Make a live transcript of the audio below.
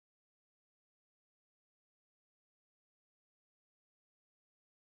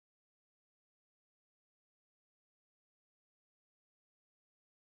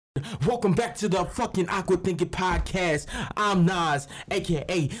Welcome back to the fucking Awkward Thinking Podcast. I'm Nas,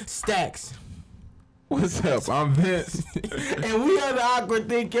 aka Stacks. What's up? I'm Vince. And we are the Awkward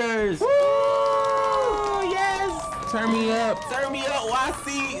Thinkers. Woo! Yes! Turn me up. Turn me up,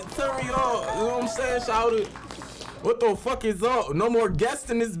 YC. Turn me up. You know what I'm saying? Shout it. What the fuck is up? No more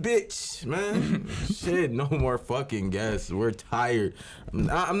guests in this bitch, man. Shit, no more fucking guests. We're tired.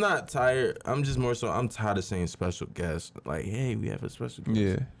 I'm not tired. I'm just more so, I'm tired of saying special guests. Like, hey, we have a special guest.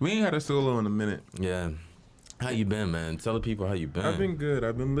 Yeah. We ain't had a solo in a minute. Yeah. How you been, man? Tell the people how you been. I've been good.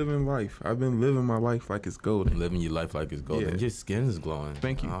 I've been living life. I've been living my life like it's golden. Living your life like it's golden. Yeah. Your skin is glowing.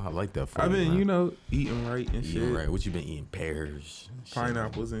 Thank you. Oh, I like that for I've you, been, man. eating right and shit. Eating right. What you been eating? Pears,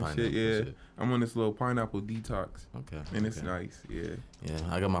 Pineapples and shit. Yeah. I'm on this little pineapple detox. Okay. And it's nice. Yeah. Yeah,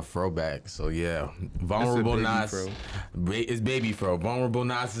 I got my fro back. So yeah, Vulnerable Nas. It's baby fro. Vulnerable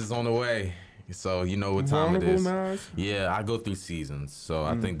Nas is on the way. So you know what time it is. Nas? Yeah, I go through seasons. So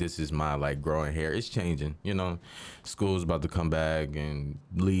I think this is my like growing hair. It's changing. You know, school's about to come back and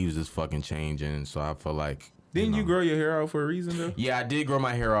leaves is fucking changing. So I feel like. Didn't you grow your hair out for a reason though? Yeah, I did grow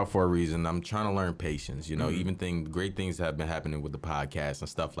my hair out for a reason. I'm trying to learn patience. You know, great things have been happening with the podcast and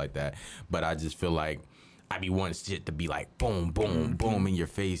stuff like that. But I just feel like I be wanting shit to be like boom, boom, boom in your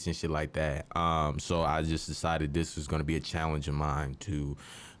face and shit like that. So I just decided this was going to be a challenge of mine to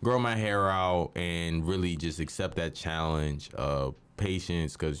grow my hair out and really just accept that challenge of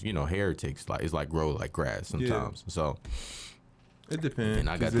patience, because you know hair takes like it's like grow like grass sometimes. Yeah. So it depends. And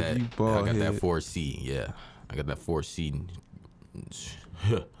I got that 4C. Yeah, I got that 4C.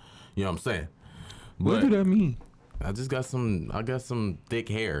 You know what I'm saying? What do that mean? I got some thick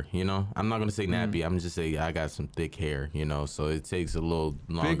hair, you know. I'm not gonna say nappy. I'm just say I got some thick hair, you know. So it takes a little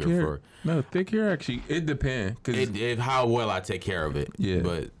longer thick hair actually. It depends. It how well I take care of it. Yeah.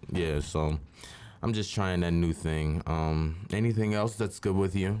 But yeah, so I'm just trying that new thing. Anything else that's good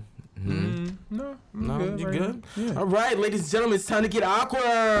with you? No, good, you right good? Yeah. All right, ladies and gentlemen, it's time to get awkward.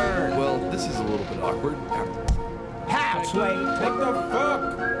 Well, this is a little bit awkward. How, Sway? What the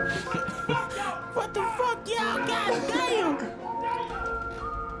fuck? What the fuck, y'all? Goddamn!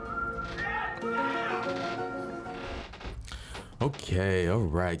 Okay, all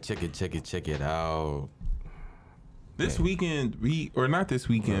right. Check it out. This weekend, not this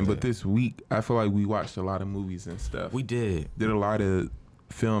weekend, but this week, I feel like we watched a lot of movies and stuff. We did a lot of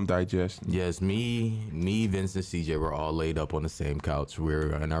film digestion. Yes, me, Vince, and CJ were all laid up on the same couch. We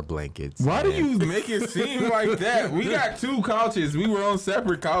were in our blankets. Why do you make it seem like that? We got two couches. We were on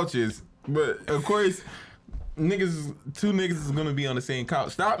separate couches, but of course, two niggas is gonna be on the same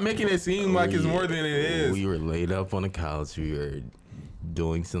couch. Stop making it seem like it's more than it is. We were laid up on the couch. We were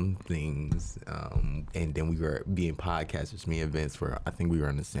doing some things, and then we were being podcasters. Me and Vince I think we were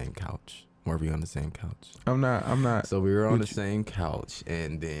on the same couch. Were we on the same couch? I'm not. So we were on the same couch,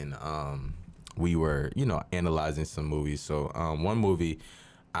 and then we were, analyzing some movies. So one movie,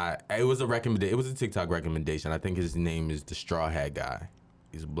 it was a TikTok recommendation. I think his name is the Straw Hat Guy.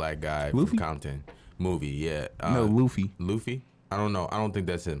 He's a black guy from Compton. Movie, yeah. No, Luffy. Luffy? I don't know. I don't think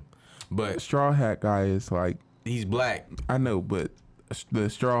that's him. But Straw Hat Guy is like, he's black. I know, but the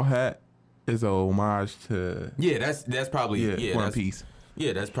straw hat is a homage to that's probably One Piece.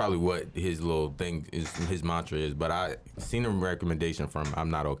 Yeah, that's probably what his little thing is, his mantra is. But I seen a recommendation from I'm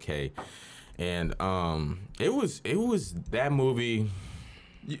Not Okay, and it was that movie.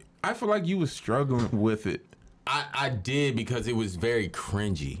 I feel like you was struggling with it. I did, because it was very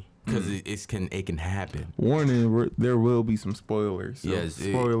cringy. Because it can happen. Warning: there will be some spoilers. So yes,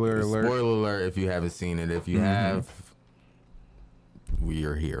 spoiler alert. Spoiler alert if you haven't seen it. If you have, we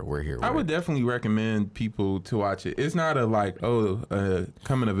are here. We're here. I would definitely recommend people to watch it. It's not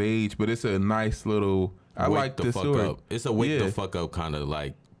coming of age, but it's a nice little. I like the story. Up. It's a wake the fuck up kind of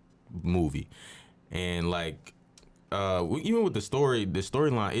like movie, and like. Even with the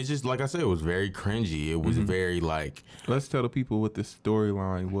storyline, it's just like I said, it was very cringy. It was very like. Let's tell the people what the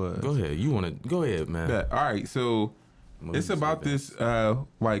storyline was. Go ahead. Go ahead, man. Yeah. All right. So it's about this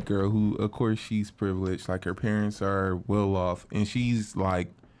white girl who, of course, she's privileged. Like, her parents are well off, and she's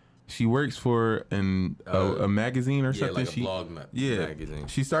like, she works for a magazine or something. Like a blog magazine.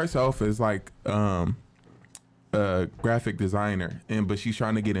 She starts off as like a graphic designer, but she's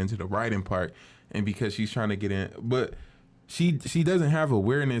trying to get into the writing part. And because she's trying to get in, but she doesn't have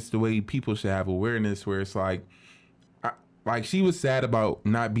awareness the way people should have awareness, where it's like she was sad about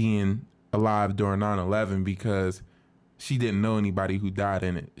not being alive during 9/11 because she didn't know anybody who died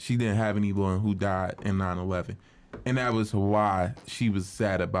in it. She didn't have anyone who died in 9/11. And that was why she was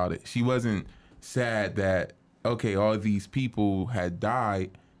sad about it. She wasn't sad that, okay, all these people had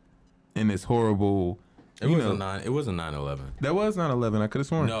died in this horrible It was a 9/11. That was 9/11. I could have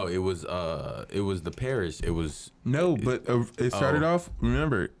sworn. No, it was the Paris. It was No, but it started off.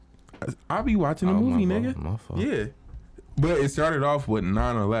 Remember, I'll be watching the movie, nigga. My fault. Yeah. But it started off with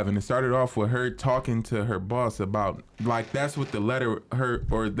 9/11. It started off with her talking to her boss about, like, that's what the letter,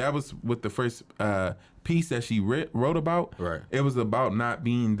 that was what the first piece that she wrote about. Right. It was about not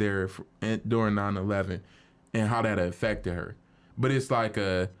being there during 9/11 and how that affected her. But it's like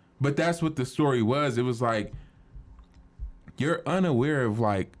but that's what the story was. It was like, you're unaware of,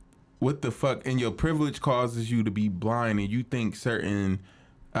 like, what the fuck, and your privilege causes you to be blind, and you think certain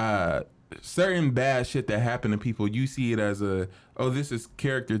bad shit that happen to people, you see it as this is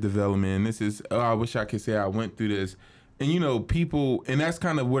character development, and this is, I wish I could say I went through this. And people, and that's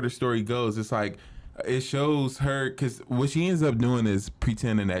kind of where the story goes. It's like, it shows her, because what she ends up doing is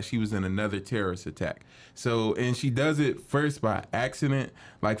pretending that she was in another terrorist attack. So, and she does it first by accident.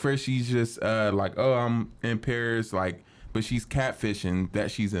 Like, first she's just like, oh, I'm in Paris, like, but she's catfishing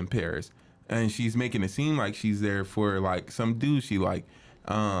that she's in Paris, and she's making it seem like she's there for, like, some dude she like,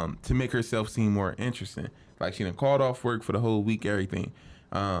 to make herself seem more interesting. Like, she done called off work for the whole week, everything.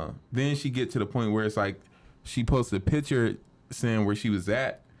 Then she get to the point where it's like, she posted a picture saying where she was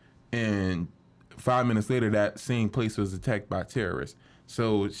at, and 5 minutes later, that same place was attacked by terrorists.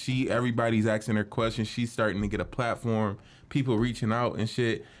 So everybody's asking her questions. She's starting to get a platform, people reaching out and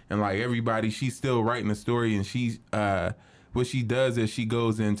shit. And, like, everybody, she's still writing a story. And she's, what she does is she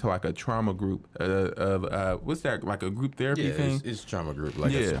goes into, like, a trauma group what's that, like a group therapy thing? It's trauma group,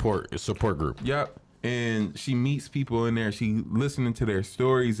 like a support group. Yep. And she meets people in there. She listening to their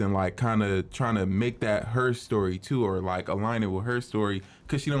stories and, like, kind of trying to make that her story too, or, like, align it with her story,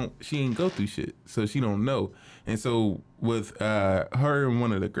 because she ain't go through shit, so she don't know. And so with her and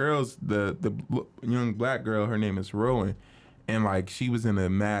one of the girls, the young black girl, her name is Rowan, and, like, she was in a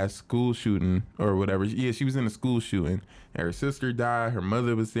mass school shooting or whatever. Yeah, she was in a school shooting, and her sister died. Her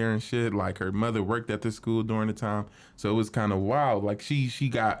mother was there and shit. Like, her mother worked at the school during the time, so it was kind of wild. Like, she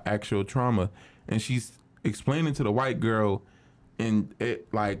got actual trauma. And she's explaining to the white girl, and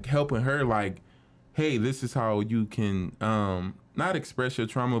it, like, helping her, like, hey, this is how you can not express your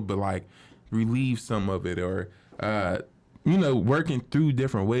trauma, but, like, relieve some of it, or working through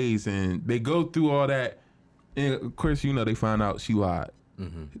different ways. And they go through all that, and of course, they find out she lied.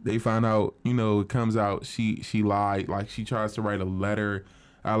 Mm-hmm. They find out, it comes out she lied. Like, she tries to write a letter.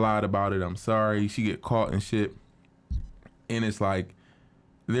 I lied about it. I'm sorry. She get caught and shit, and it's like,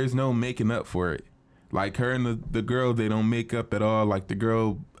 there's no making up for it. Like, her and the girl, they don't make up at all. Like, the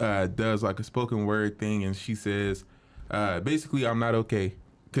girl does, like, a spoken word thing, and she says, basically, I'm not okay.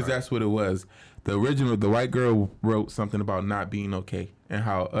 Because that's what it was. The white girl wrote something about not being okay and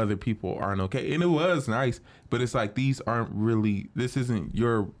how other people aren't okay. And it was nice, but it's like, this isn't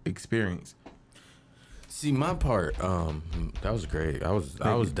your experience. See, my part, that was great. I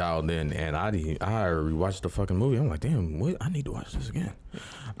was dialed in, and I rewatched the fucking movie. I'm like, damn, what? I need to watch this again.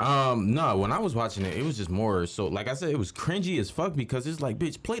 No, when I was watching it, it was just more so, like I said, it was cringy as fuck, because it's like,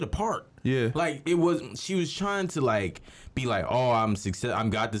 bitch, play the part. Yeah. Like, she was trying to, like, be like, oh, I'm success. I'm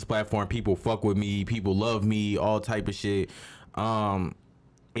got this platform. People fuck with me. People love me. All type of shit. And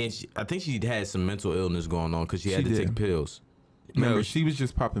I think she had some mental illness going on, because she had to take pills. No, she was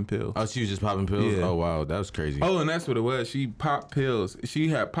just popping pills. Oh, she was just popping pills? Yeah. Oh, wow. That was crazy. Oh, and that's what it was. She popped pills. She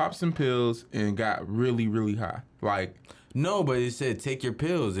had popped some pills and got really, really high. Like, no, but it said take your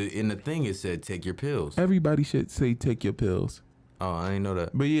pills. In the thing, it said take your pills. Everybody should say take your pills. Oh, I didn't know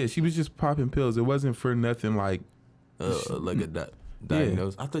that. But yeah, she was just popping pills. It wasn't for nothing like a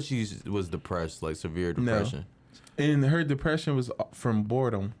diagnosis. Yeah. I thought she was depressed, like severe depression. No. And her depression was from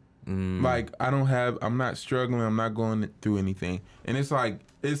boredom. Like, I'm not struggling, I'm not going through anything. And it's like,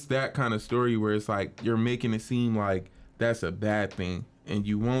 it's that kind of story where it's like, you're making it seem like that's a bad thing, and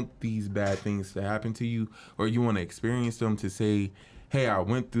you want these bad things to happen to you, or you want to experience them to say, hey, I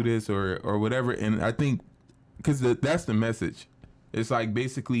went through this, or whatever. And I think, because that's the message. It's like,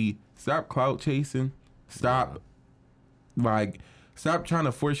 basically, stop clout chasing, stop trying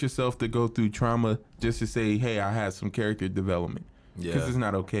to force yourself to go through trauma just to say, hey, I had some character development. Because it's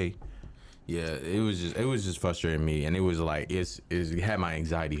not okay. Yeah, it was just frustrating me, and it was like, it had my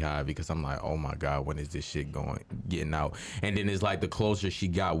anxiety high, because I'm like, oh my god, when is this shit getting out? And then it's like, the closer she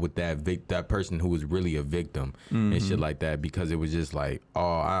got with that person who was really a victim, mm-hmm. and shit like that, because it was just like,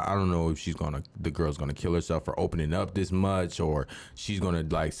 oh, I don't know if the girl's gonna kill herself for opening up this much, or she's gonna,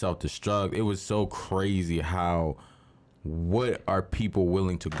 like, self-destruct. It was so crazy what are people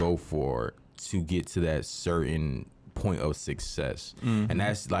willing to go for to get to that certain point of success, and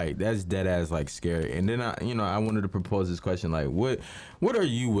that's dead ass like scary. And then I wanted to propose this question, like what are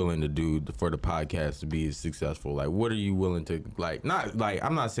you willing to do for the podcast to be successful? Like what are you willing to not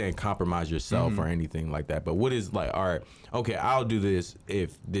I'm not saying compromise yourself or anything like that, but what is like, all right, okay, I'll do this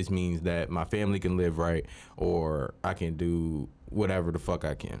if this means that my family can live right, or I can do whatever the fuck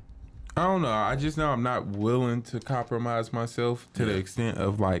I can. I don't know. I just know I'm not willing to compromise myself to the extent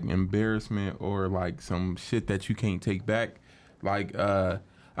of like embarrassment or like some shit that you can't take back. Like I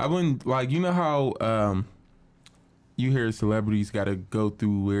wouldn't like, you know how you hear celebrities got to go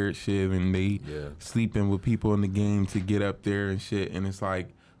through weird shit and they sleeping with people in the game to get up there and shit, and it's like,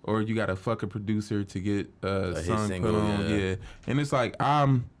 or you got to fuck a producer to get a song put on, and it's like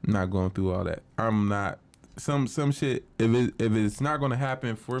I'm not going through all that. I'm not some shit. If it's not gonna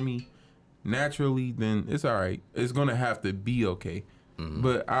happen for me naturally, then it's all right. It's gonna have to be okay.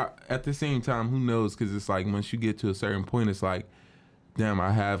 But at the same time, who knows? Because it's like once you get to a certain point, it's like, damn,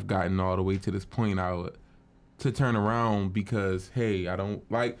 I have gotten all the way to this point. To turn around because hey, I don't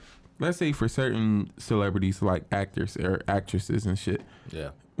like. Let's say for certain celebrities like actors or actresses and shit. Yeah.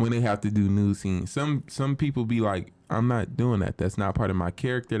 When they have to do news scenes, some people be like, I'm not doing that. That's not part of my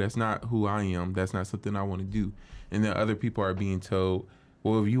character. That's not who I am. That's not something I want to do. And then other people are being told,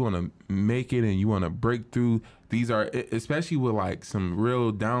 well, if you want to make it and you want to break through, these are, especially with like some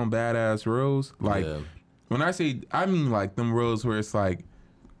real down badass roles. Like when I say, I mean like them roles where it's like,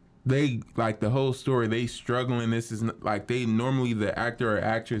 they like the whole story, they struggling. This is like they normally the actor or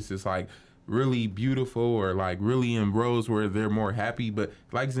actress is like really beautiful or like really in roles where they're more happy. But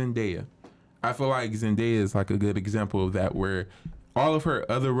like Zendaya, I feel like Zendaya is like a good example of that, where all of her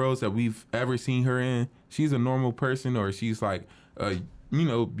other roles that we've ever seen her in, she's a normal person or she's like a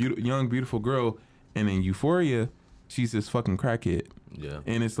young beautiful girl, and in Euphoria, she's this fucking crackhead. Yeah,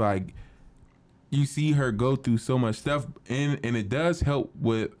 and it's like you see her go through so much stuff, and it does help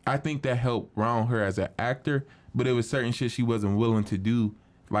with. I think that helped round her as an actor, but it was certain shit she wasn't willing to do,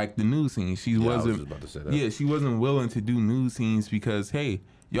 like the news scenes. She wasn't. I was just about to say that. Yeah, she wasn't willing to do news scenes because hey,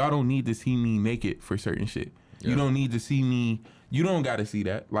 y'all don't need to see me naked for certain shit. Yeah. You don't need to see me. You don't got to see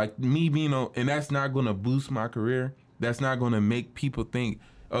that. Like me being on, and that's not gonna boost my career. That's not going to make people think,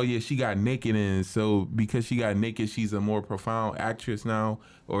 oh, yeah, she got naked, and so because she got naked, she's a more profound actress now,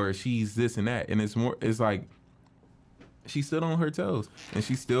 or she's this and that. And it's like she stood on her toes, and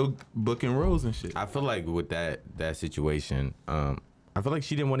she's still booking roles and shit. I feel like with that situation, I feel like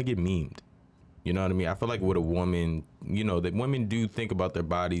she didn't want to get memed. You know what I mean? I feel like with a woman, that women do think about their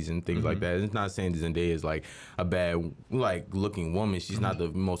bodies and things like that. It's not saying Zendaya is like a bad, like looking woman. She's not the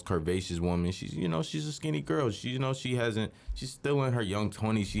most curvaceous woman. She's, she's a skinny girl. She's still in her young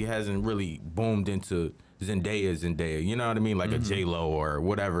 20s. She hasn't really boomed into Zendaya. You know what I mean? Like a J-Lo or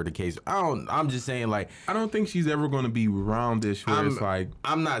whatever the case. I'm just saying like. I don't think she's ever going to be roundish where it's like.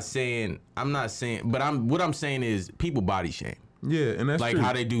 I'm not saying, but what I'm saying is people body shame. Yeah, and that's like true.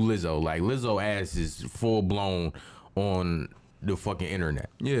 How they do Lizzo. Like Lizzo ass is full blown on the fucking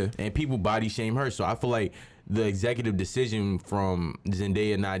internet. Yeah, and people body shame her. So I feel like the executive decision from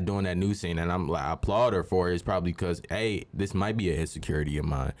Zendaya not doing that news scene, and I applaud her for it, is probably because A, this might be an insecurity of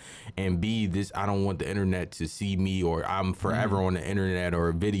mine, and B, I don't want the internet to see me, or I'm forever on the internet or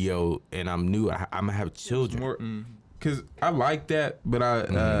a video, and I'm new. I'm gonna have children. Cause I like that, but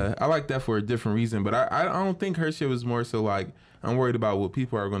I like that for a different reason. But I don't think her shit was more so like I'm worried about what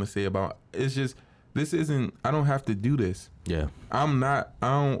people are gonna say about. It's just this isn't. I don't have to do this. Yeah, I'm not.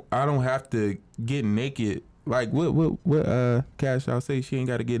 I don't have to get naked. Like what Cash I'll say she ain't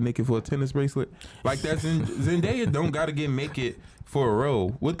got to get naked for a tennis bracelet. Like that's Zendaya don't got to get naked for a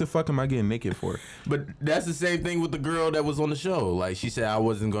role. What the fuck am I getting naked for? But that's the same thing with the girl that was on the show. Like she said I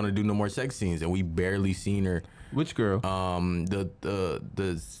wasn't gonna do no more sex scenes, and we barely seen her. Which girl? The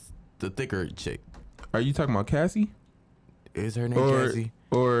thicker chick. Are you talking about Cassie? Is her name Cassie?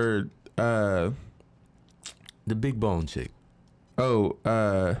 Or the big bone chick. Oh,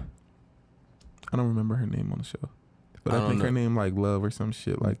 I don't remember her name on the show. But I think her name like Love or some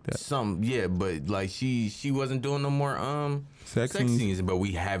shit like that. But like she wasn't doing no more sex scenes, but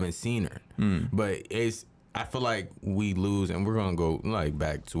we haven't seen her. But I feel like we lose, and we're gonna go like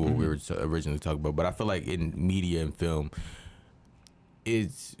back to what we were originally talking about. But I feel like in media and film,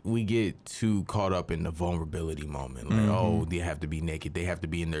 we get too caught up in the vulnerability moment. Like, oh, they have to be naked. They have to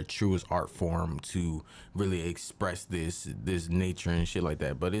be in their truest art form to really express this nature and shit like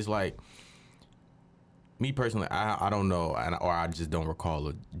that. But it's like, me personally, I don't know, or I just don't recall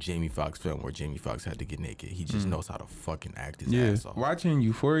a Jamie Foxx film where Jamie Foxx had to get naked. He just knows how to fucking act his ass off. Watching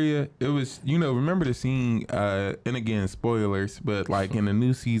Euphoria, it was, remember the scene, and again, spoilers, but like in the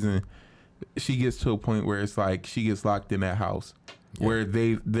new season, she gets to a point where it's like she gets locked in that house where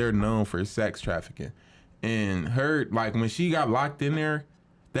they're known for sex trafficking. And her, like, when she got locked in there,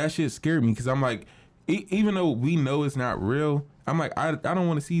 that shit scared me because I'm like, even though we know it's not real, I'm like, I don't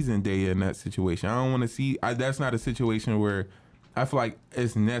want to see Zendaya in that situation. I don't want to see, that's not a situation where I feel like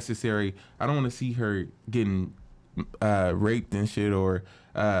it's necessary. I don't want to see her getting raped and shit or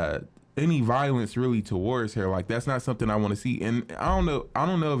any violence really towards her. Like, that's not something I want to see. And I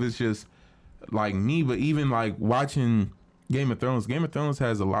don't know if it's just like me, but even like watching Game of Thrones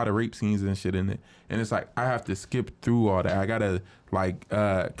has a lot of rape scenes and shit in it, and it's like I have to skip through all that. I gotta like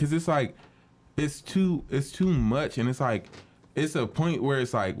cause it's like it's too much, and it's like it's a point where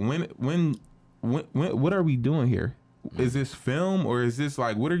it's like when what are we doing here? Is this film or is this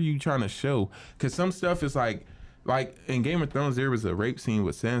like what are you trying to show? Cause some stuff is like in Game of Thrones there was a rape scene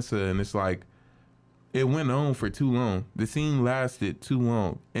with Sansa, and it's like it went on for too long. The scene lasted too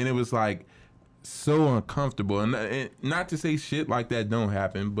long, and it was like so uncomfortable. And not to say shit like that don't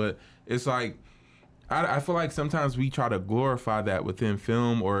happen, but it's like I feel like sometimes we try to glorify that within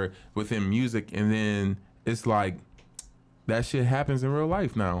film or within music, and then it's like that shit happens in real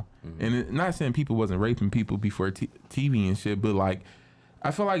life now. And not saying people wasn't raping people before TV and shit, but like I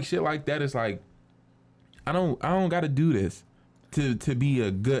feel like shit like that is like I don't got to do this to be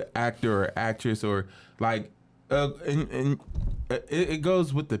a good actor or actress or like and it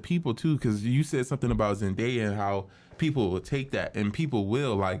goes with the people too, because you said something about Zendaya and how people will take that, and people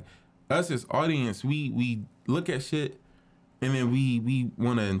will, like us as audience, we look at shit and then we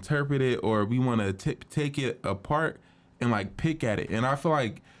want to interpret it, or we want to take it apart and like pick at it. And I feel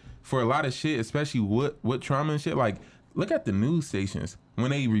like for a lot of shit, especially what trauma and shit, like look at the news stations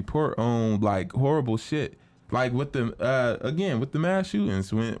when they report on like horrible shit. Like with the again with the mass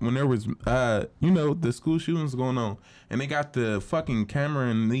shootings, when there was the school shootings going on, and they got the fucking camera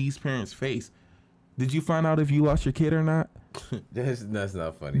in these parents' face. Did you find out if you lost your kid or not? That's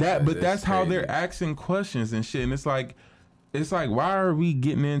not funny. That's how they're asking questions and shit. And it's like why are we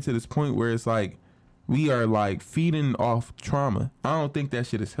getting into this point where it's like we are like feeding off trauma? I don't think that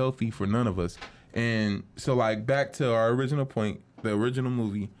shit is healthy for none of us. And so like back to our original point, the original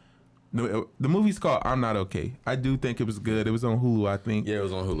movie. The movie's called I'm Not Okay. I do think it was good. It was on Hulu, I think. Yeah, it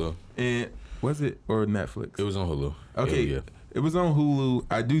was on Hulu. And was it or Netflix? It was on Hulu. Okay, yeah. It was on Hulu.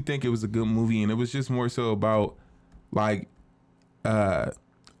 I do think it was a good movie, and it was just more so about like, I'm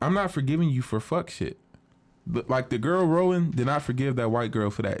not forgiving you for fuck shit. But like the girl Rowan did not forgive that white girl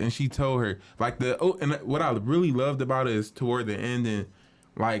for that, and she told her like and what I really loved about it is toward the end, and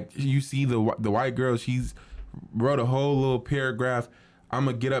like you see the white girl, she's wrote a whole little paragraph. I'm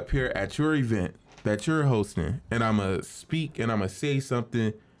going to get up here at your event that you're hosting, and I'm going to speak and I'm going to say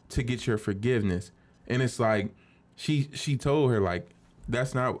something to get your forgiveness. And it's like, she told her, like,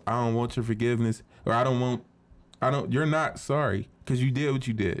 that's not, I don't want your forgiveness, or you're not sorry because you did what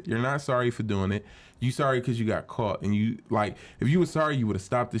you did. You're not sorry for doing it. You sorry because you got caught. And you, like, if you were sorry, you would have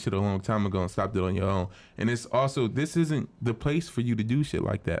stopped this shit a long time ago and stopped it on your own. And it's also, this isn't the place for you to do shit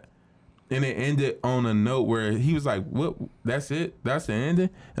like that. And it ended on a note where he was like, "What? That's it? That's the ending?"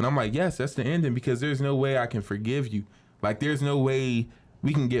 And I'm like, "Yes, that's the ending, because there's no way I can forgive you. Like, there's no way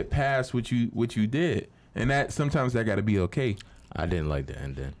we can get past what you did. And that sometimes that got to be okay." I didn't like the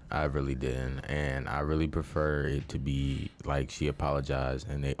ending. I really didn't, and I really prefer it to be like she apologized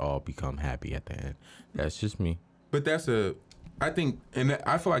and they all become happy at the end. That's just me. But I think, and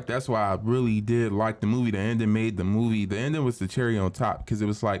I feel like that's why I really did like the movie. The ending made the movie. The ending was the cherry on top, because it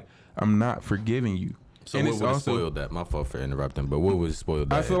was like, I'm not forgiving you. So and what would have spoiled that? My fault for interrupting, but what would spoil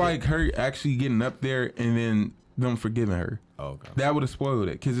that? I feel like her actually getting up there and then them forgiving her. Oh, okay. That would have spoiled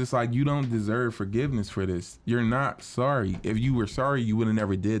it, because it's like, you don't deserve forgiveness for this. You're not sorry. If you were sorry, you would have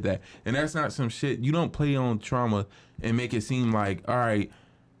never did that. And that's not some shit. You don't play on trauma and make it seem like, all right,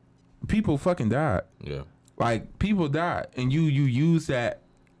 people fucking died. Yeah. Like, people died, and you use that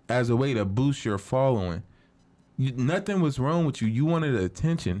as a way to boost your following. Nothing was wrong with you. You wanted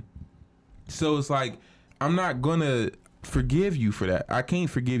attention. So it's like, I'm not going to forgive you for that. I can't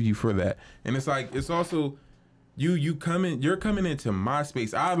forgive you for that. And it's like, it's also, you're coming into my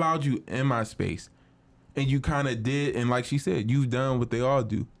space. I allowed you in my space. And you kind of did, and like she said, you've done what they all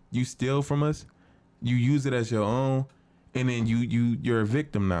do. You steal from us. You use it as your own. And then you're a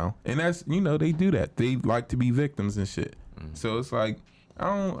victim now. And that's, they do that. They like to be victims and shit. Mm-hmm. So it's like,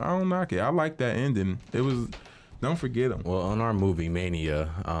 I don't knock it. I like that ending. It was, don't forget them. Well, on our movie Mania,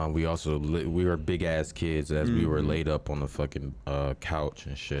 we were big ass kids as we were laid up on the fucking couch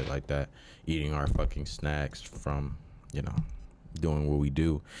and shit like that, eating our fucking snacks from, doing what we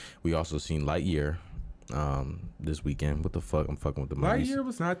do. We also seen Lightyear. this weekend. What the fuck? I'm fucking with the movies. Lightyear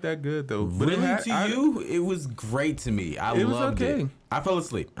was not that good though. But Really, you? It was great to me. I loved it. I fell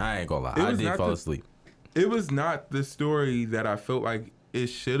asleep. I ain't gonna lie. I did fall asleep. It was not the story that I felt like it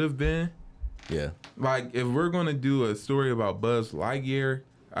should have been. Yeah. Like, if we're gonna do a story about Buzz Lightyear,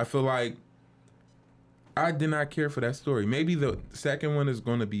 I feel like I did not care for that story. Maybe the second one is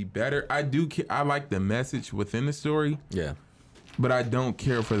gonna be better. I do. I like the message within the story. Yeah. But I don't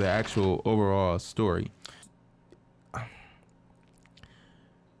care for the actual overall story.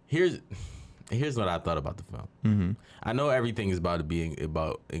 Here's what I thought about the film. Mm-hmm. I know everything is about being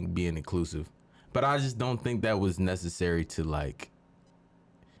inclusive, but I just don't think that was necessary to like.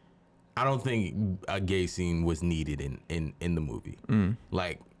 I don't think a gay scene was needed in the movie.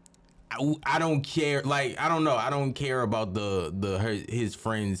 Like, I don't care. Like, I don't know. I don't care about his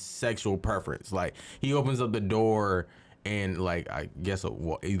friend's sexual preference. Like, he opens up the door and like I guess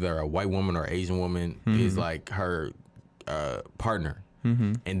either a white woman or Asian woman is like her partner.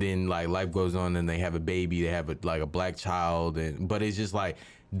 And then like life goes on and they have a baby, they have a black child, but it's just like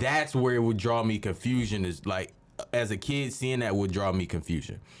that's where it would draw me confusion. Is like as a kid seeing that would draw me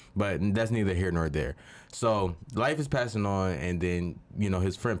confusion, but that's neither here nor there. So life is passing on, and then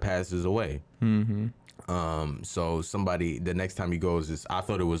his friend passes away. So somebody the next time he goes I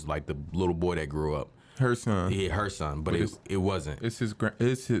thought it was like the little boy that grew up, her son. Yeah, her son, but it wasn't. It's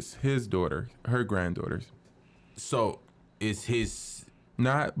his daughter, her granddaughters. So it's his.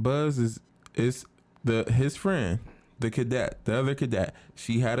 Not Buzz is his friend, the other cadet.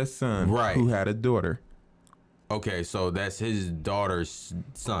 She had a son, right, who had a daughter. Okay, so that's his daughter's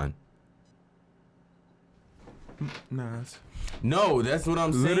son. Nas. No, that's what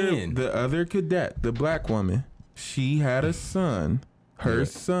I'm saying. The other cadet, the black woman, she had a son. Her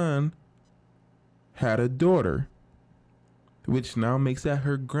son had a daughter, which now makes that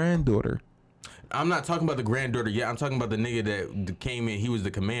her granddaughter. I'm not talking about the granddaughter yet. I'm talking about the nigga that came in. He was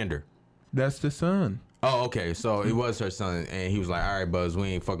the commander. That's the son. Oh, okay. So it was her son, and he was like, "All right, Buzz, we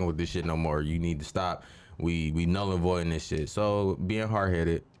ain't fucking with this shit no more. You need to stop. We null and voiding this shit." So being hard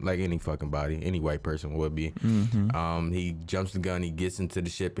headed, like any fucking body, any white person would be. He jumps the gun. He gets into the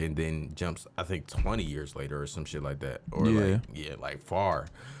ship, and then jumps. I think 20 years later or some shit like that, or like far.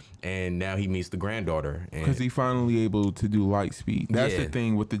 And now he meets the granddaughter. Because he finally able to do light speed. That's the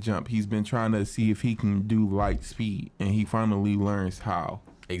thing with the jump. He's been trying to see if he can do light speed, and he finally learns how.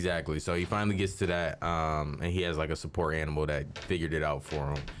 Exactly. So he finally gets to that, and he has like a support animal that figured it out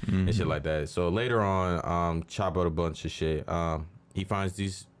for him and shit like that. So later on, chop out a bunch of shit. He finds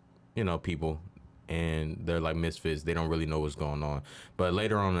these, people, and they're like misfits. They don't really know what's going on. But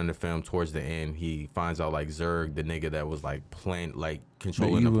later on in the film, towards the end, he finds out like Zurg, the nigga that was like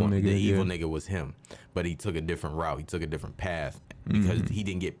controlling the evil nigga was him. But he took a different route. He took a different path because he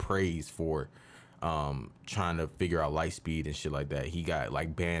didn't get praised for trying to figure out light speed and shit like that. He got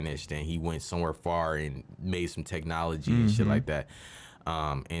like banished, and he went somewhere far and made some technology and shit like that.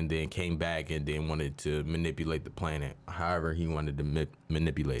 And then came back and then wanted to manipulate the planet. However, he wanted to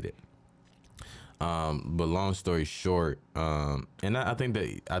manipulate it. But long story short, and I think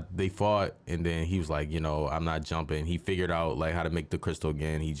that they fought, and then he was like, I'm not jumping. He figured out like how to make the crystal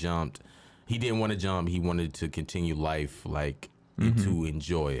again. He jumped. He didn't want to jump. He wanted to continue life, like to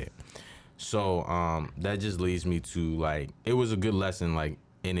enjoy it. So that just leads me to like, it was a good lesson like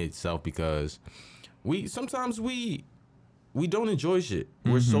in itself, because sometimes we don't enjoy shit.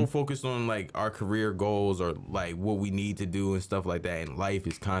 We're so focused on like our career goals or like what we need to do and stuff like that. And life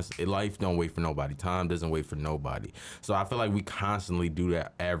is constant. Life don't wait for nobody. Time doesn't wait for nobody. So I feel like we constantly do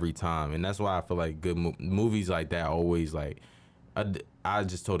that every time. And that's why I feel like good movies like that always like, I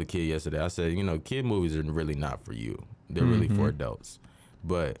just told a kid yesterday, I said, kid movies are really not for you. They're really for adults.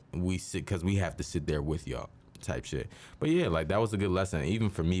 But because we have to sit there with y'all type shit. But yeah, like that was a good lesson,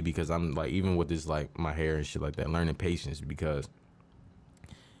 even for me, because I'm like, even with this like my hair and shit like that, learning patience, because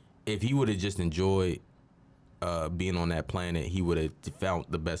if he would have just enjoyed being on that planet, he would have found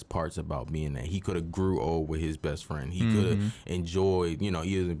the best parts about being there. He could have grew old with his best friend. He could have enjoyed,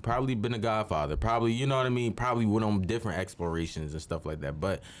 either probably been a godfather, probably, you know what I mean, probably went on different explorations and stuff like that.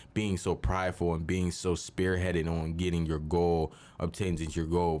 But being so prideful and being so spearheaded on getting your goal, obtaining your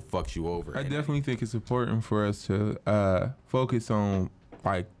goal, fucks you over. I definitely think it's important for us to focus on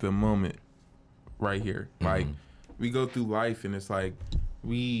like the moment right here. Like we go through life, and it's like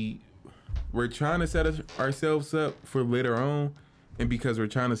we're trying to set ourselves up for later on, and because we're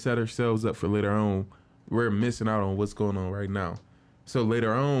trying to set ourselves up for later on, we're missing out on what's going on right now. So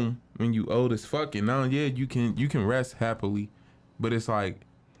later on, when you old as fuck, and now you can rest happily, but it's like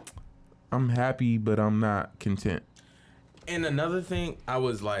I'm happy, but I'm not content. And another thing, I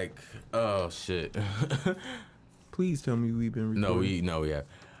was like, oh shit. Please tell me we've been recording. No, we have.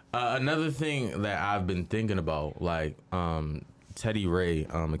 Another thing that I've been thinking about, like, Teddy Ray,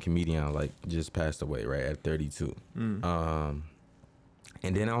 a comedian, like, just passed away, right, at 32. And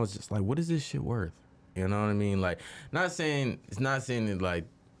then I was just like, what is this shit worth? You know what I mean? Like, not saying it like,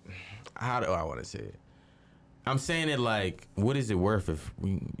 how do I want to say it? I'm saying it like, what is it worth if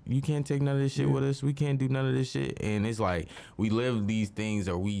you can't take none of this shit with us? We can't do none of this shit. And it's like, we live these things,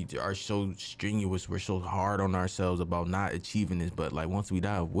 or we are so strenuous, we're so hard on ourselves about not achieving this. But like, once we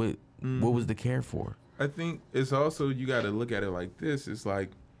die, what was the care for? I think it's also, you got to look at it like this. It's like,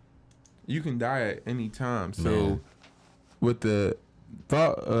 you can die at any time. So with the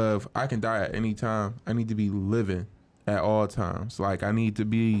thought of I can die at any time, I need to be living at all times. Like, I need to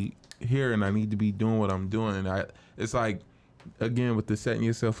be here and I need to be doing what I'm doing. It's like, again, with the setting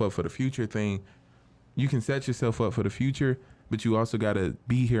yourself up for the future thing, you can set yourself up for the future, but you also got to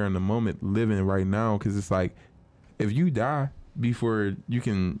be here in the moment, living right now. Because it's like, if you die before you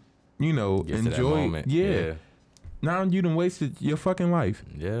can, enjoy, now you done wasted your fucking life.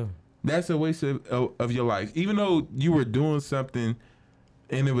 Yeah, that's a waste of your life. Even though you were doing something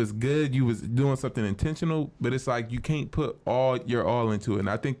and it was good, you was doing something intentional, but it's like, you can't put your all into it. And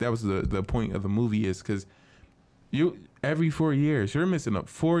I think that was the point of the movie, is because every 4 years, you're missing up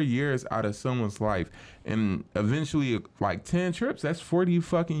 4 years out of someone's life. And eventually, like 10 trips, that's 40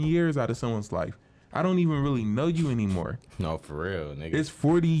 fucking years out of someone's life. I don't even really know you anymore. No, for real, nigga. It's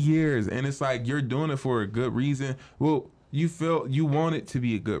 40 years, and it's like, you're doing it for a good reason. Well, you feel you want it to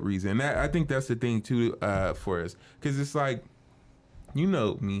be a good reason. And I think that's the thing too, for us, because it's like, you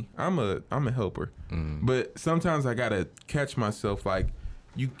know me, I'm a helper, but sometimes I gotta catch myself. Like,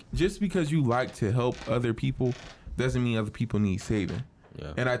 just because you like to help other people doesn't mean other people need saving.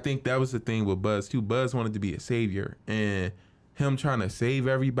 Yeah. And I think that was the thing with Buzz too. Buzz wanted to be a savior, and him trying to save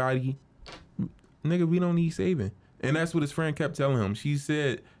everybody, nigga, we don't need saving. And that's what his friend kept telling him. She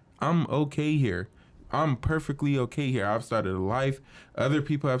said, I'm okay here. I'm perfectly okay here. I've started a life. Other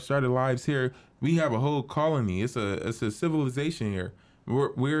people have started lives here. We have a whole colony. It's a civilization here.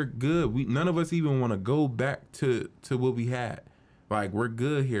 We're good. None of us even want to go back to what we had. Like, we're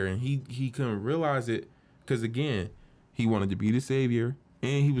good here. And he couldn't realize it because, again, he wanted to be the savior,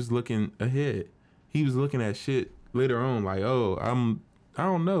 and he was looking ahead. He was looking at shit later on, like, I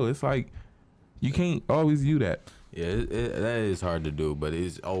don't know. It's like, you can't always do that. Yeah, that is hard to do, but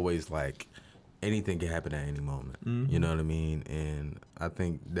it's always like, anything can happen at any moment. You know what I mean? And I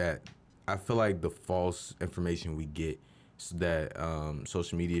think that, I feel like the false information we get that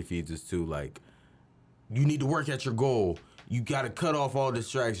social media feeds us to, like, you need to work at your goal. You got to cut off all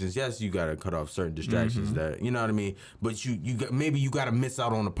distractions. Yes, you got to cut off certain distractions that, you know what I mean? But maybe you got to miss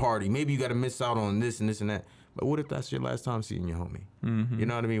out on a party. Maybe you got to miss out on this and this and that. But what if that's your last time seeing your homie? You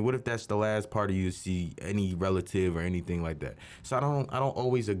know what I mean? What if that's the last party you see any relative or anything like that? So I don't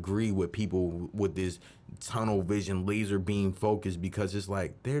always agree with people with this tunnel vision, laser beam focus, because it's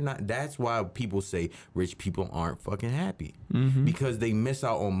like, they're not. That's why people say rich people aren't fucking happy, because they miss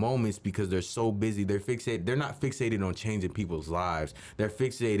out on moments because they're so busy. They're not fixated on changing people's lives. They're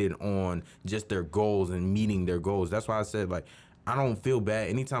fixated on just their goals and meeting their goals. That's why I said, like, I don't feel bad.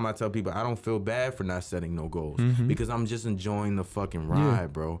 Anytime I tell people, I don't feel bad for not setting no goals, because I'm just enjoying the fucking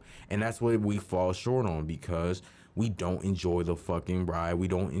ride, bro. And that's what we fall short on, because we don't enjoy the fucking ride. We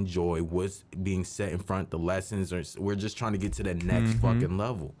don't enjoy what's being set in front, the lessons, or we're just trying to get to the next fucking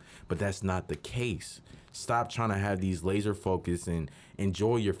level. But that's not the case. Stop trying to have these laser focus and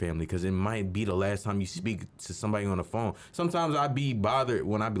enjoy your family, because it might be the last time you speak to somebody on the phone. Sometimes I be bothered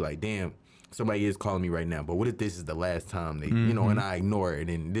when I be like, damn, somebody is calling me right now, but what if this is the last time they, you know, and I ignore it,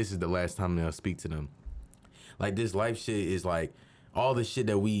 and this is the last time I'll speak to them? Like, this life shit is like, all the shit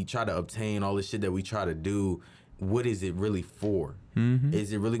that we try to obtain, all the shit that we try to do, what is it really for?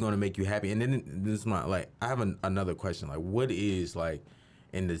 Is it really going to make you happy? And then this is my, like, I have another question. Like, what is, like,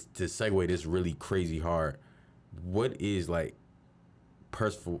 and to segue this really crazy hard, what is, like,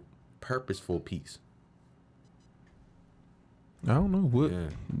 purposeful peace? I don't know what. Yeah.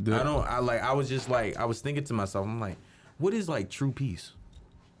 I was thinking to myself, I'm like, what is, like, true peace?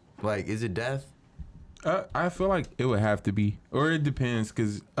 Like, is it death? I feel like it would have to be, or it depends,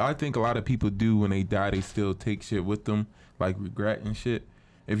 because I think a lot of people do, when they die, they still take shit with them, like regret and shit.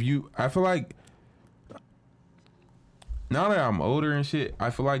 I feel like now that I'm older and shit, I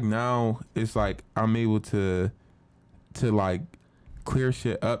feel like now it's like I'm able to like clear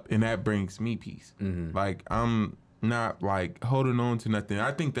shit up, and that brings me peace. Like, I'm not like holding on to nothing.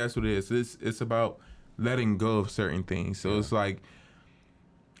 I think that's what it is. It's about letting go of certain things. So it's like,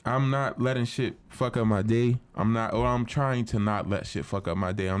 I'm not letting shit fuck up my day. I'm trying to not let shit fuck up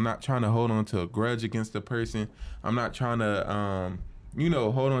my day. I'm not trying to hold on to a grudge against the person. I'm not trying to,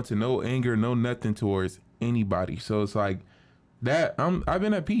 hold on to no anger, no nothing towards anybody. So it's like that. I've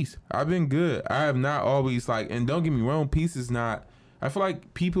been at peace. I've been good. I have not always and don't get me wrong, peace is not. I feel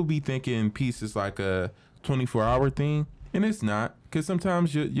like people be thinking peace is like a 24-hour thing, and it's not. Because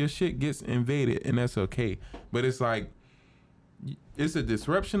sometimes your shit gets invaded, and that's okay. But it's like, it's a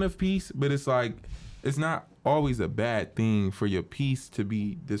disruption of peace, but it's like, it's not always a bad thing for your peace to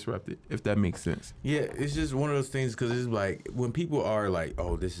be disrupted, if that makes sense. Yeah, it's just one of those things because it's like when people are like,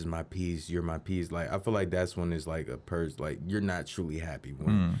 oh, this is my peace, you're my peace. Like, I feel like that's when it's like a purge. Like, you're not truly happy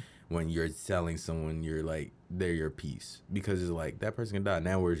when you're telling someone you're like, they're your peace. Because it's like, that person can die.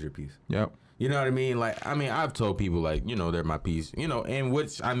 Now where's your peace? Yep. You know what I mean? Like, I've told people, like, they're my piece, and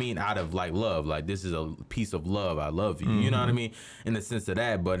which, out of, like, love. Like, this is a piece of love. I love you. You know what I mean? In the sense of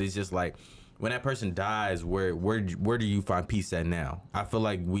that. But it's just like, when that person dies, where do you find peace at now? I feel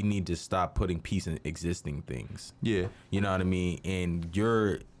like we need to stop putting peace in existing things. Yeah. You know what I mean? And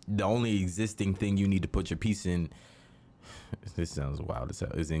the only existing thing you need to put your peace in, this sounds wild as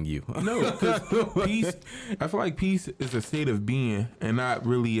hell, is in you. No, because peace, I feel like peace is a state of being and not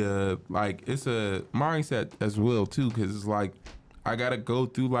really it's a mindset as well too, because it's like, I gotta go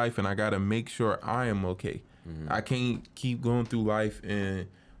through life and I gotta make sure I am okay. I can't keep going through life and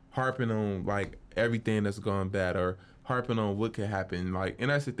harping on like everything that's going bad or harping on what could happen. Like,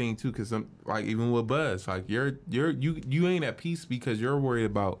 and that's the thing too, because even with Buzz, like you ain't at peace because you're worried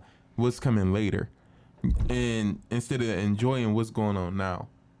about what's coming later. And instead of enjoying what's going on now,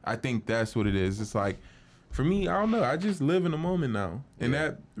 I think that's what it is. It's like, for me, I don't know. I just live in the moment now, and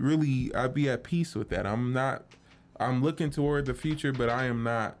that really, I'd be at peace with that. I'm looking toward the future, but I am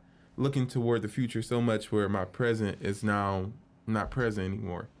not looking toward the future so much where my present is now not present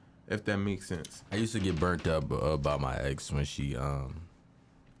anymore. If that makes sense. I used to get burnt up about my ex when she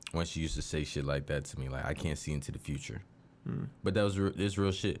used to say shit like that to me, like, I can't see into the future. But that was it's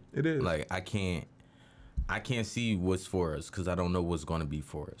real shit. It is. Like, I can't see what's for us because I don't know what's going to be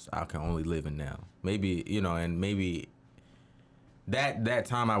for us. I can only live in now. Maybe, and maybe that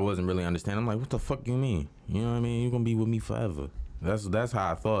time I wasn't really understanding. I'm like, what the fuck you mean? You know what I mean? You're going to be with me forever. That's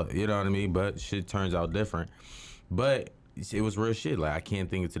how I thought. You know what I mean? But shit turns out different. But it was real shit. Like, I can't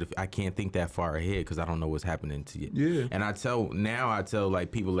think that far ahead because I don't know what's happening to you. Yeah. And I tell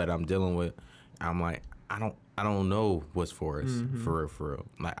like people that I'm dealing with, I'm like, I don't know what's for us, for real.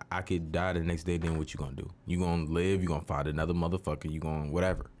 Like, I could die the next day, then what you gonna do? You gonna live, you gonna find another motherfucker, you gonna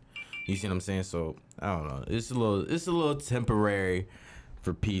whatever. You see what I'm saying? So, I don't know. It's a little temporary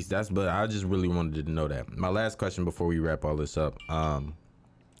for peace. But I just really wanted to know that. My last question before we wrap all this up,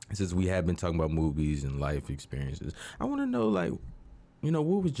 since we have been talking about movies and life experiences, I want to know, like,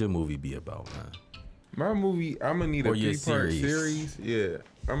 what would your movie be about, man? My movie, I'm gonna need a 3-part series. Yeah,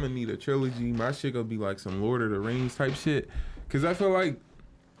 I'm gonna need a trilogy. My shit gonna be like some Lord of the Rings type shit. Cause I feel like,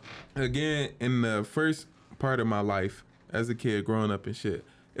 again, in the first part of my life as a kid growing up and shit,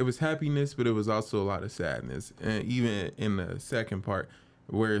 it was happiness, but it was also a lot of sadness. And even in the second part,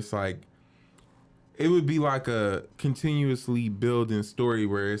 where it's like, it would be like a continuously building story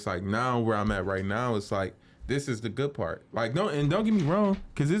where it's like, now where I'm at right now, it's like, this is the good part. Like, don't get me wrong,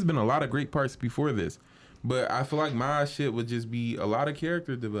 because there's been a lot of great parts before this. But I feel like my shit would just be a lot of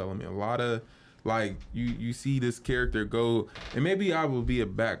character development, a lot of, like, you see this character go, and maybe I will be a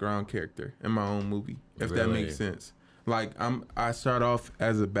background character in my own movie, if that makes sense. Like, I start off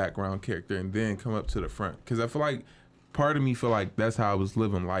as a background character and then come up to the front. Because I feel like, part of me feel like that's how I was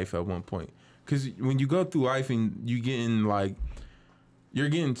living life at one point. Because when you go through life and you getting, like, you're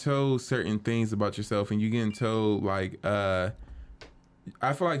getting told certain things about yourself, and you're getting told, like, I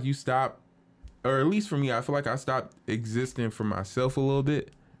feel like you stop, or at least for me, I feel like I stopped existing for myself a little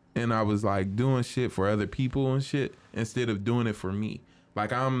bit, and I was, like, doing shit for other people and shit instead of doing it for me.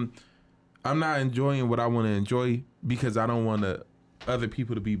 Like, I'm not enjoying what I want to enjoy because I don't want other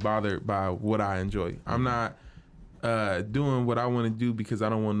people to be bothered by what I enjoy. I'm not doing what I want to do because I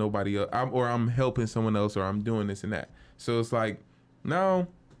don't want nobody else, or I'm helping someone else, or I'm doing this and that. So it's like, no,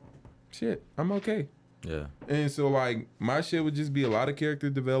 shit, I'm okay. Yeah. And so, like, my shit would just be a lot of character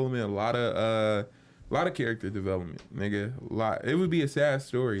development, a lot of character development, nigga. It would be a sad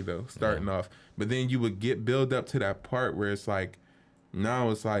story though, starting off, but then you would build up to that part where it's like,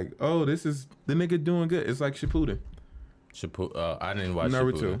 now it's like, oh, this is the nigga doing good. It's like Shippuden. I didn't watch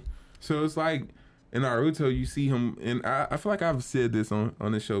Naruto. Shippuden. So it's like, in Naruto, you see him, and I feel like I've said this on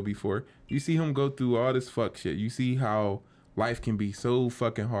the show before. You see him go through all this fuck shit. You see how life can be so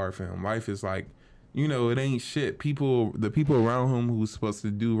fucking hard for him. Life is like you know, it ain't shit. The people around him who's supposed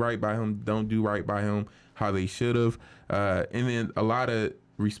to do right by him don't do right by him how they should have. And then a lot of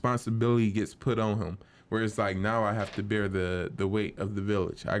responsibility gets put on him, where it's like, now I have to bear the weight of the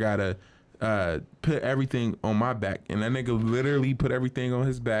village. I gotta put everything on my back. And that nigga literally put everything on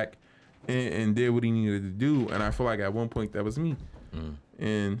his back and did what he needed to do. And I feel like at one point that was me.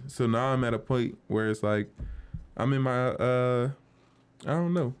 And so now I'm at a point where it's like, I'm in my, I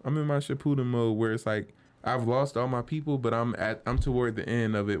don't know, I'm in my Shippuden mode where it's like, I've lost all my people, but I'm toward the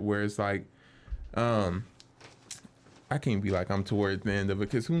end of it where it's like, I can't be like I'm toward the end of it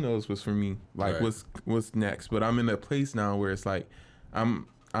because who knows what's for me, like Right. what's next. But I'm in a place now where it's like, I'm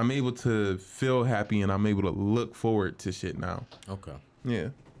able to feel happy and I'm able to look forward to shit now. Okay. Yeah.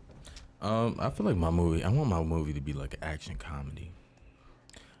 I feel like I want my movie to be like an action comedy.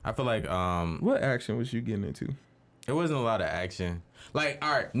 I feel like What action was you getting into? it wasn't a lot of action. Like,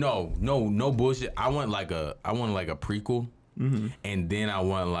 all right, no bullshit. I want like a prequel, and then I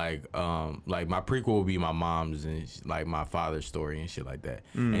want like my prequel will be my mom's and like my father's story and shit like that,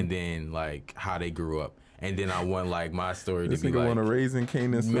 and then like how they grew up, and then I want like my story This to be nigga like, want a Raising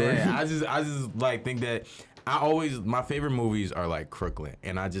Kanan story. man, I just like think that my favorite movies are like Crooklyn,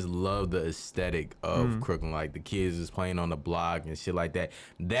 and I just love the aesthetic of Crooklyn. Like the kids is playing on the block and shit like that.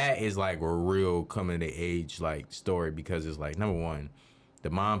 That is like a real coming to age like story because it's like, number one, the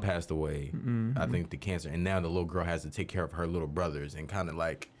mom passed away, I think the cancer, and now the little girl has to take care of her little brothers and kind of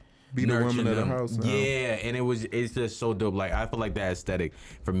like Be the woman of the them. house now. Yeah, and it's just so dope. Like I feel like that aesthetic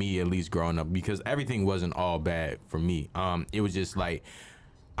for me, at least growing up, because everything wasn't all bad for me. It was just like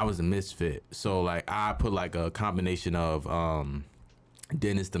I was a misfit. So like I put like a combination of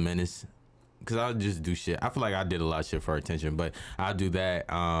Dennis the Menace, because I would just do shit. I feel like I did a lot of shit for attention, but I do that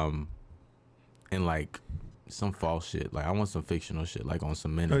and like some false shit. Like I want some fictional shit, like on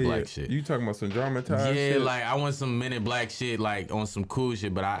some Men in Black shit. You talking about some dramatized Yeah, shit? like I want some Men in Black shit, like on some cool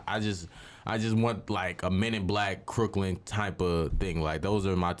shit. But I just want like a Men in Black Crooklyn type of thing. Like those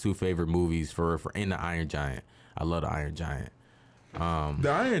are my two favorite movies for in the Iron Giant. I love the Iron Giant. The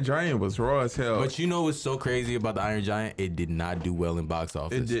Iron Giant was raw as hell. But you know what's so crazy about the Iron Giant? It did not do well in box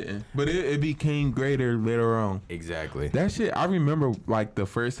office. It didn't. But it became greater later on. Exactly. That shit, I remember like the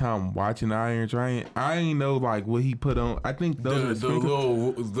first time watching the Iron Giant. I ain't know like what he put on. I think those are the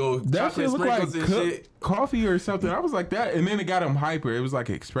little that shit chocolate looked like sprinkles and cooked shit. coffee or something. I was like that, and then it got him hyper. It was like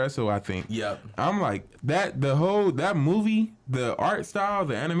espresso, I think. Yep. I'm like that movie, the art style,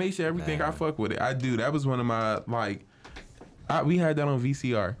 the animation, everything. Man. I fuck with it. I do. That was one of my like. We had that on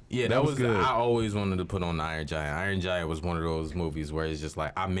VCR. Yeah, that was good. I always wanted to put on the Iron Giant. Iron Giant was one of those movies where it's just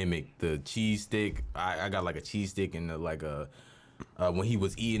like I mimicked the cheese stick. I got like a cheese stick and like a when he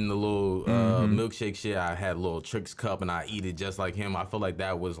was eating the little milkshake shit, I had a little Trix cup and I eat it just like him. I feel like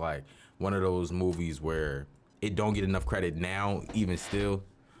that was like one of those movies where it don't get enough credit now, even still.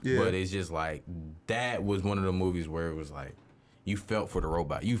 Yeah. But it's just like that was one of the movies where it was like you felt for the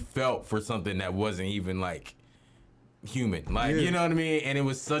robot. You felt for something that wasn't even like human, like, Yeah. you know what I mean? And it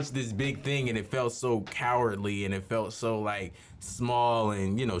was such this big thing, and it felt so cowardly, and it felt so like small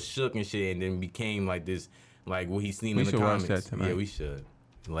and, you know, shook and shit, and then became like this, like what he's seen We in the should watch comics. that tonight. Yeah, we should.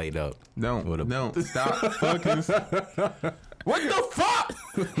 Laid up. Don't With stop fucking. What the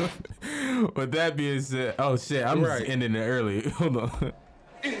fuck? With that being said, oh shit, I'm Right. just ending it early. Hold on.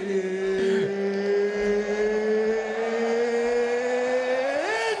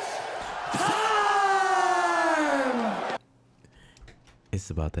 It's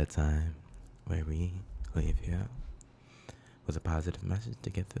about that time where we leave here with a positive message to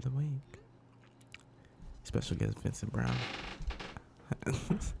get through the week. Special guest Vincent Brown.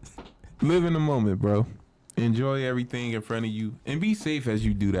 Live in the moment, bro. Enjoy everything in front of you and be safe as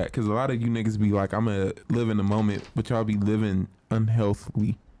you do that. Because a lot of you niggas be like, I'm going to live in the moment, but y'all be living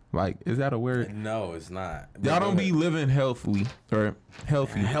unhealthily. Like, is that a word? No, it's not. Y'all don't be living healthily or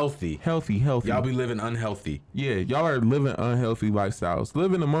healthy. healthy. Healthy. Y'all be living unhealthy. Yeah, y'all are living unhealthy lifestyles.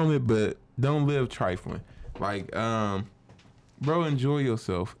 Live in the moment, but don't live trifling. Like, bro, enjoy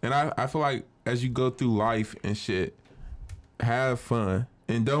yourself. And I feel like as you go through life and shit, have fun.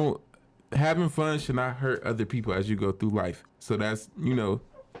 And having fun should not hurt other people as you go through life. So that's, you know,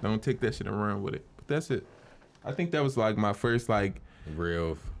 don't take that shit and run with it. But that's it. I think that was like my first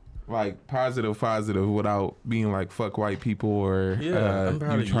Real. positive without being like fuck white people or Yeah, I'm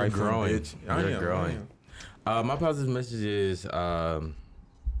proud you of you. trifling Growing. bitch. You're growing. My positive message is,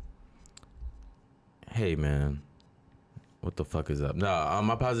 hey man, what the fuck is up? No,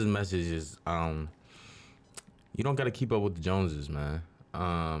 my positive message is, you don't gotta keep up with the Joneses, man.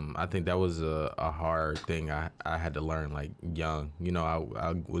 I think that was a hard thing I had to learn like young. You know,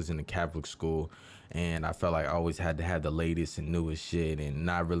 I was in a Catholic school, and I felt like I always had to have the latest and newest shit and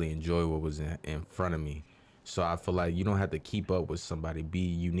not really enjoy what was in front of me. So I feel like you don't have to keep up with somebody. Be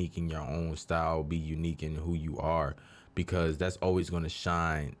unique in your own style. Be unique in who you are, because that's always going to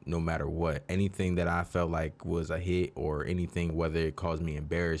shine no matter what. Anything that I felt like was a hit or anything, whether it caused me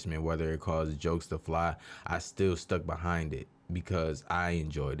embarrassment, whether it caused jokes to fly, I still stuck behind it because I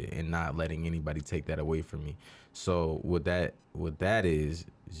enjoyed it and not letting anybody take that away from me. So what that is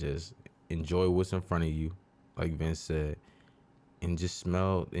just enjoy what's in front of you, like Vince said, and just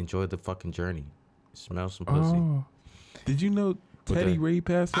enjoy the fucking journey. Smell some pussy. Oh. Did you know Teddy Ray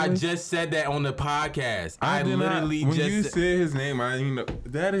passed away? I just said that on the podcast. I did literally not, when just you said his name, I didn't know.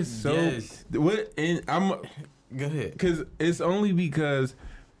 That is so. Yes. What? And I'm. Go ahead. Because it's only because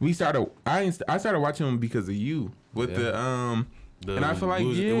we started. I started watching him because of you with the and I feel like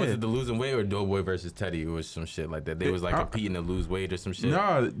was it the losing weight or Doughboy versus Teddy or some shit like that? They was like competing to lose weight or some shit.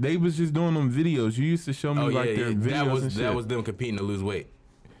 No, they was just doing them videos. You used to show me their videos and shit. That was them competing to lose weight.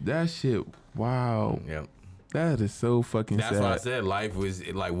 That shit. Wow. Yep. That is so fucking sad. That's why I said life was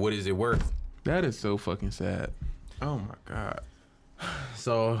like, what is it worth? That is so fucking sad. Oh my God.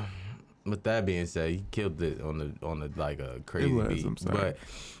 So, with that being said, he killed it on the like a crazy beat. I'm sorry. But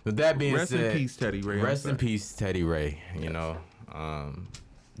with that being rest said, in peace, Teddy Ray. Rest in peace, Teddy Ray. You know,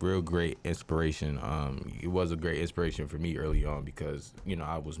 real great inspiration. It was a great inspiration for me early on because you know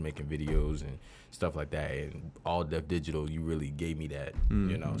I was making videos and stuff like that, and All Def Digital, you really gave me that.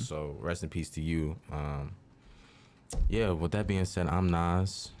 You know, so rest in peace to you. Yeah. With that being said, I'm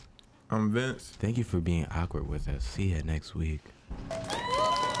Nas. I'm Vince. Thank you for being awkward with us. See you next week.